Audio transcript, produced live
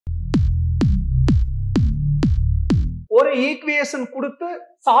Equation கொடுத்து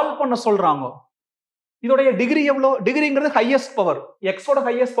solve பண்ண சொல்றாங்க. இதோடைய டிகிரி எவ்வளோ? டிகிரிங்கிறது ஹையஸ்ட் பவர். எக்ஸோட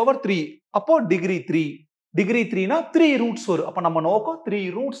ஹையஸ்ட் பவர் 3. அப்போ டிகிரி 3. டிகிரி 3னா 3 ரூட்ஸ் வரும். அப்ப நம்ம நோக்கம் 3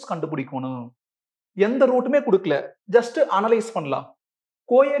 ரூட்ஸ் கண்டுபிடிக்கணும். எந்த ரூட்டுமே கொடுக்கல, ஜஸ்ட் அனலைஸ் பண்ணலாம்.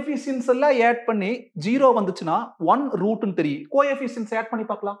 கோஎஃபிஷியன்ட்ஸ் எல்லாம் ஆட் பண்ணி 0 வந்துச்சுன்னா 1 ரூட்னு தெரியும். கோஎஃபிஷியன்ட்ஸ் ஆட் பண்ணி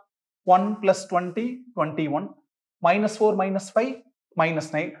பார்க்கலாம். 1 + 20 21, -4 -5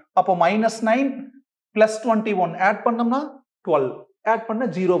 -9. அப்போ -9 + 21 ஆட் பண்ணோம்னா 12. ஆட் பண்ண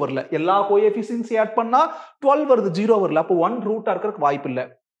 0 வரல. எல்லா கோஎஃபிஷியன்ட்ஸ் ஆட் பண்ணா 12 வருது, 0 வரல. அப்போ 1 ரூட்டா இருக்கிறதுக்கு வாய்ப்பு இல்லை.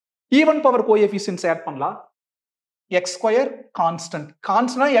 ஈவன் பவர் கோஎஃபிஷியன்ட்ஸ் ஆட் பண்ணலாம். x² constant.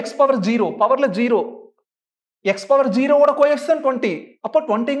 Constant x power 0, பவர்ல 0. x power 0 ஓட கோஎஃபிஷியன்ட் 20. அப்போ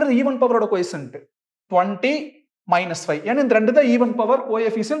 20ங்கிறது ஈவன் பவரோட கோஎஃபிஷியன்ட். 20 -5. ஏன்னா இந்த ரெண்டு தான் ஈவன் பவர்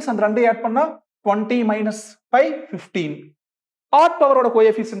கோஎஃபிஷியன்ட்ஸ். அந்த ரெண்டு ஆட் பண்ணா 20 - 5 15. ஆட் பவரோட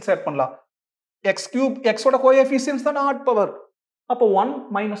கோஎஃபிஷியன்ட்ஸ் ஆட் பண்ணலாம். x³ x ஓட கோஎஃபிஷியன்ட்ஸ் தான் ஆட் பவர். அப்போ 1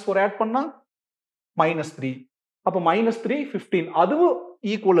 - 4 ஆட் பண்ணா -3. அப்போ -3 15. அதுவும்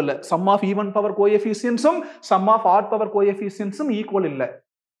ஈக்குவல் இல்ல. Some of even power கோஎஃபிஷியன்ட்ஸும் some of add power கோஎஃபிஷியன்ட்ஸும் equal இல்ல.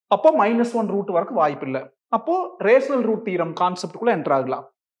 அப்போ -1 ரூட் வரைக்கும் வாய்ப்பு இல்ல. அப்போ ரேஷனல் ரூட் தியரம் கான்செப்ட்குள்ள என்டர் ஆகலாம்.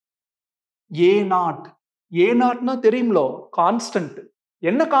 a0னா தெரியும்லோ, கான்ஸ்டன்ட்.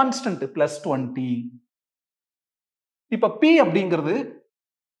 என்ன கான்ஸ்டன்ட்? +20. இப்ப p அப்படிங்கிறது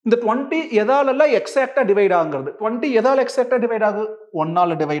இந்த 20 எதாலெல்லாம் எக்ஸாக்டா டிவைட் ஆகுங்கிறது. 20 எதால எக்ஸாக்டா டிவைட் ஆகும்? 1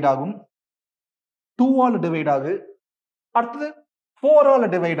 ஆல டிவைட் ஆகும், 2 ஆல டிவைட் ஆகும், அடுத்தது 4 ஆல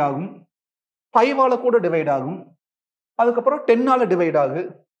டிவைட் ஆகும், 5 ஆல கூட டிவைட் ஆகும், அதுக்கப்புறம் 10 ஆல டிவைட் ஆகும்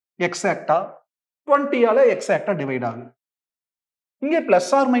எக்ஸாக்டா, 20 ஆல எக்ஸாக்டா டிவைட் ஆகும். இங்கே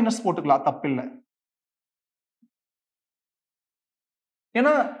பிளஸ் ஆர் மைனஸ் போட்டுக்கலாம், தப்பில்லை.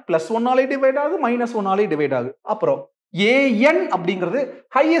 ஏன்னா +1 ஆலே டிவைட் ஆகும், -1 ஆலே டிவைட் ஆகும். அப்புறம் an அப்படிங்கிறது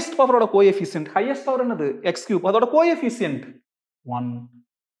ஹையஸ்ட் பவரோட கோஎஃபிஷியன்ட். ஹையஸ்ட் பவர் என்னது? x³. அதோட கோஎஃபிஷியன்ட் 1.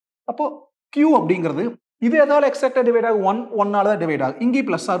 அப்போ q அப்படிங்கிறது இது எதால எக்ஸாக்டா டிவைட் ஆகும்? 1 ஆல தான் டிவைட் ஆகும். இங்கே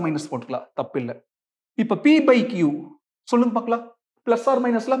பிளஸ் ஆர் மைனஸ் போட்டுக்கலாம், தப்பில்லை. இப்ப p/q சொல்லுங்க பார்க்கலாம். Plus R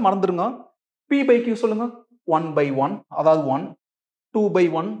மைனஸ்ல மறந்துருங்க. p/q சொல்லுங்க. 1/1, அதாவது 1,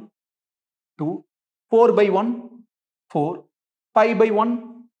 2/1 2, 4/1 4, 5/1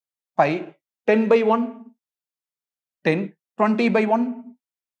 5, 10/1 10, 20/1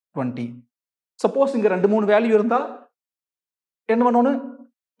 20. சப்போஸ் இங்க 2-3 வேல்யூ இருந்தா என்ன பண்ணணும்?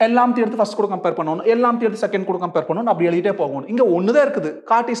 எல்லாத்தையும் எடுத்து ஃபர்ஸ்ட் கூட கம்பேர் பண்ணணும், எல்லாத்தையும் எடுத்து செகண்ட் கூட கம்பேர் பண்ணணும், அப்படி எழுதிட்டே போகணும். இங்க ஒன்று தான் இருக்குது,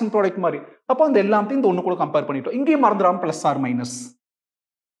 கார்ட்டீசியன் ப்ராடக்ட் மாதிரி. அப்போ அந்த எல்லாத்தையும் இந்த ஒன்று கூட கம்பேர் பண்ணிட்டோம். இங்கேயும் மறந்துடாம பிளஸ் ஆர் மைனஸ்.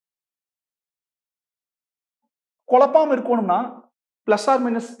 குழப்பாம இருக்கணும்னா பிளஸ் ஆர்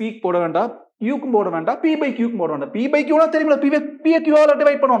மைனஸ் பீக்கு போட வேண்டாம், யூக்கும் போட வேண்டாம், p/qக்கும் போட வேண்டாம். p/qனா தெரியுமில்ல, p/qஆல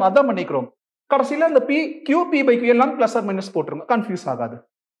டிவைட் பண்ணணும், அதான் பண்ணிக்கிறோம். கடைசியில் இந்த p/q p/q எல்லாம் பிளஸ் ஆர் மைனஸ் போட்டுருங்க, கன்ஃபியூஸ் ஆகாது.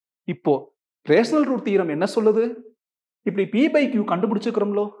 இப்போ ரேஷனல் ரூட் தியரம் என்ன சொல்லுது? இப்படி p/q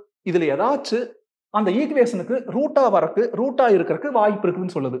கண்டுபிடிச்சுக்கிறோம்லோ, இதுல ஏதாச்சும் அந்த ஈக்குவேஷனுக்கு ரூட்டா இருக்கிறதுக்கு வாய்ப்பு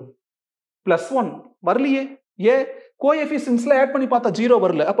இருக்குன்னு சொல்லுது. +1 வரலையே, ஏ கோஎஃபிஷியன்ட்ஸ்ல ஆட் பண்ணி பார்த்தா 0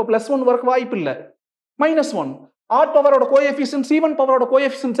 வரல. அப்போ +1 வரக்கு வாய்ப்பு இல்லை. -1 add பவரோட coefficients even பவரோட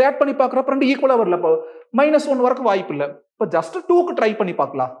coefficients add பண்ணி பார்க்கறப்ப ரெண்டு ஈக்குவலா வரல. அப்போ -1 வரக்கு வாய்ப்பு இல்லை. இப்போ ஜஸ்ட் 2க்கு ட்ரை பண்ணி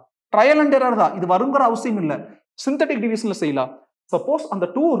பார்க்கலாம். ட்ரையல் அண்ட் எரர் தான், இது வருங்கிற அவசியம் இல்லை. சிந்தட்டிக் டிவிஷன்ல செய்யலாம். சப்போஸ் அந்த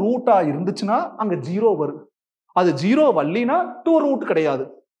 2 ரூட்டா இருந்துச்சுன்னா அங்க 0 வரும். அது 0 வரலினா 2 ரூட் கிடையாது.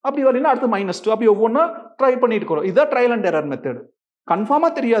 அப்படி வரலினா அடுத்து -2. அப்படி ஒவ்வொன்றா ட்ரை பண்ணிட்டு இருக்கிறோம். இதுதான் ட்ரையல் அண்ட் எரர் மெத்தட். கன்ஃபார்மா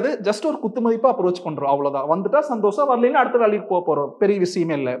தெரியாது, ஜஸ்ட் ஒரு குத்து மதிப்பா அப்ரோச் பண்றோம், அவ்வளவுதான். வந்துட்டா சந்தோஷம், வரலைன்னா அடுத்த வேலைக்கு போறோம், பெரிய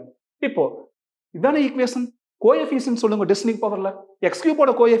விஷயமே இல்லை. இப்போ இதான ஈக்குவேஷன். கோஎஃபிஷியன்ட் சொல்லுங்க. டெசிமல் பவர்ல x³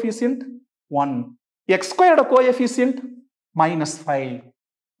 ஓட கோஎஃபிஷியன்ட் 1, x² ஓட கோஎஃபிஷியன்ட் -5,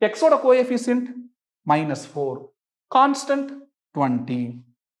 x ஓட கோஎஃபிஷியன்ட் -4, கான்ஸ்டன்ட் 20.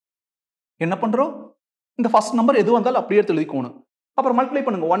 என்ன பண்றோம்? இந்த ஃபர்ஸ்ட் நம்பர் எது வந்தாலும் அப்படியே எழுதிக்கணும். அப்புறம் மல்டிப்ளை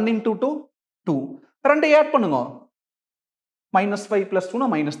பண்ணுங்க. 1 × 2 2, ரெண்டை ஆட் பண்ணுங்க. -5 + 2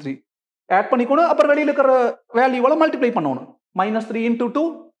 -3 ஆட் பண்ணிக்கணும். அப்புறம் வெளியில இருக்கிற வேல்யூவால மல்டிப்ளை பண்ணணும். -3 × 2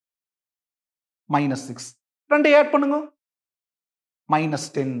 -6, ரெண்டை ஆட் பண்ணுங்க.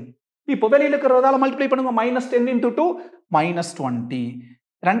 -10. இப்போ வெளியில இருக்கிறதால மல்டிப்ளை பண்ணுங்க. -10 × 2 -20,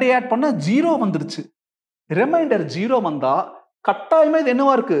 ரெண்டை ஆட் பண்ணா 0 வந்துருச்சு. ரிமைண்டர் 0 வந்தா கட்டாயமா இது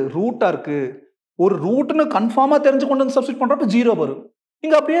என்னவா இருக்கு? ரூட்டா இருக்கு. ஒரு ரூட்னு கன்ஃபார்மா தெரிஞ்சு கொண்டு வந்து சப்ஸ்டிட் பண்றப்ப 0 வரும்.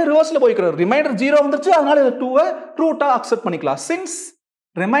 இங்க அப்படியே ரிவர்ஸ்ல போய்க்கிறார். ரிமைண்டர் 0 வந்துருச்சு, அதனால இந்த 2 ரூட்டா அக்செப்ட் பண்ணிக்கலாம். சின்ஸ்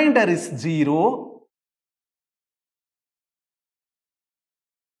ரிமைண்டர் இஸ் 0,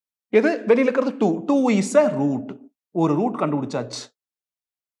 எது வெளியில இருக்கிறது 2 இஸ் a ரூட். ஒரு ரூட் கண்டுபிடிச்சாச்சு.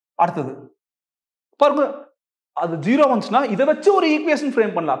 அடுத்தது பாருங்க, அது 0 வந்துச்சுன்னா இதை வச்சு ஒரு ஈக்குவேஷன்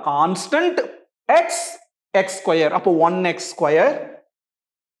ஃப்ரேம் பண்ணலாம். கான்ஸ்டன்ட் x² அப்போ 1x²,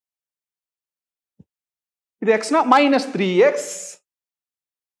 இது x னா minus 3x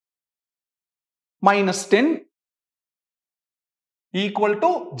minus 10 equal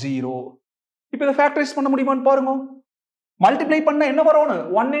to 0. இப்போ இதை ஃபேக்டரைஸ் பண்ண முடியுமான்னு பாருங்க. மல்டிப்ளை பண்ணா என்ன வரணும்?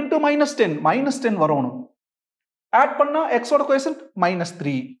 1 into minus 10 minus 10 வரணும். ஆட் பண்ணா x ஓட coefficient minus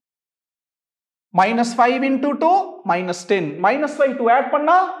 3 minus 5 into 2 minus 10 minus 5 to add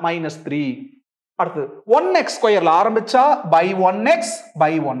பண்ணா minus 3. அடுத்து 1x ஸ்கொயர்ல ஆரம்பிச்சா by 1x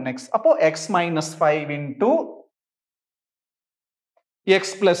by 1x. அப்போ x minus 5 into x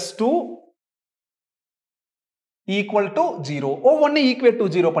plus 2 equal to 0. ஒவ்வொன்னு equate to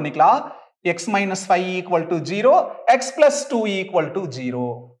 0 பண்ணிக்கலாம். x minus 5 equal to 0, x plus 2 equal to 0.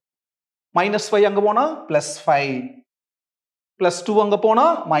 minus 5 அங்க போனா plus 5, plus 2 அங்க போனா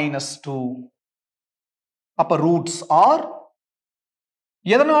minus 2. அப்ப roots are,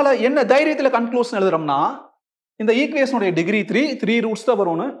 எதனால என்ன தைரியத்துல கன்க்ளூஷன் எழுதுறோம்னா, இந்த ஈக்குவேஷனுடைய டிகிரி 3 ரூட்ஸ் தான்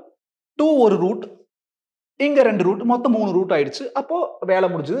வரும்னு, 2 ஒரு ரூட், இங்க 2 ரூட், மொத்தம் 3 ரூட் ஆயிடுச்சு. அப்போ வேலை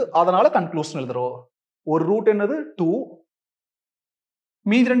முடிஞ்சது. அதனால கன்க்ளூஷன் எழுதுறோம். ஒரு ரூட் என்னது 2,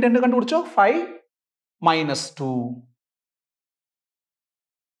 மீதி 2 என்ன கண்டுபிடிச்சோம் 5 minus 2.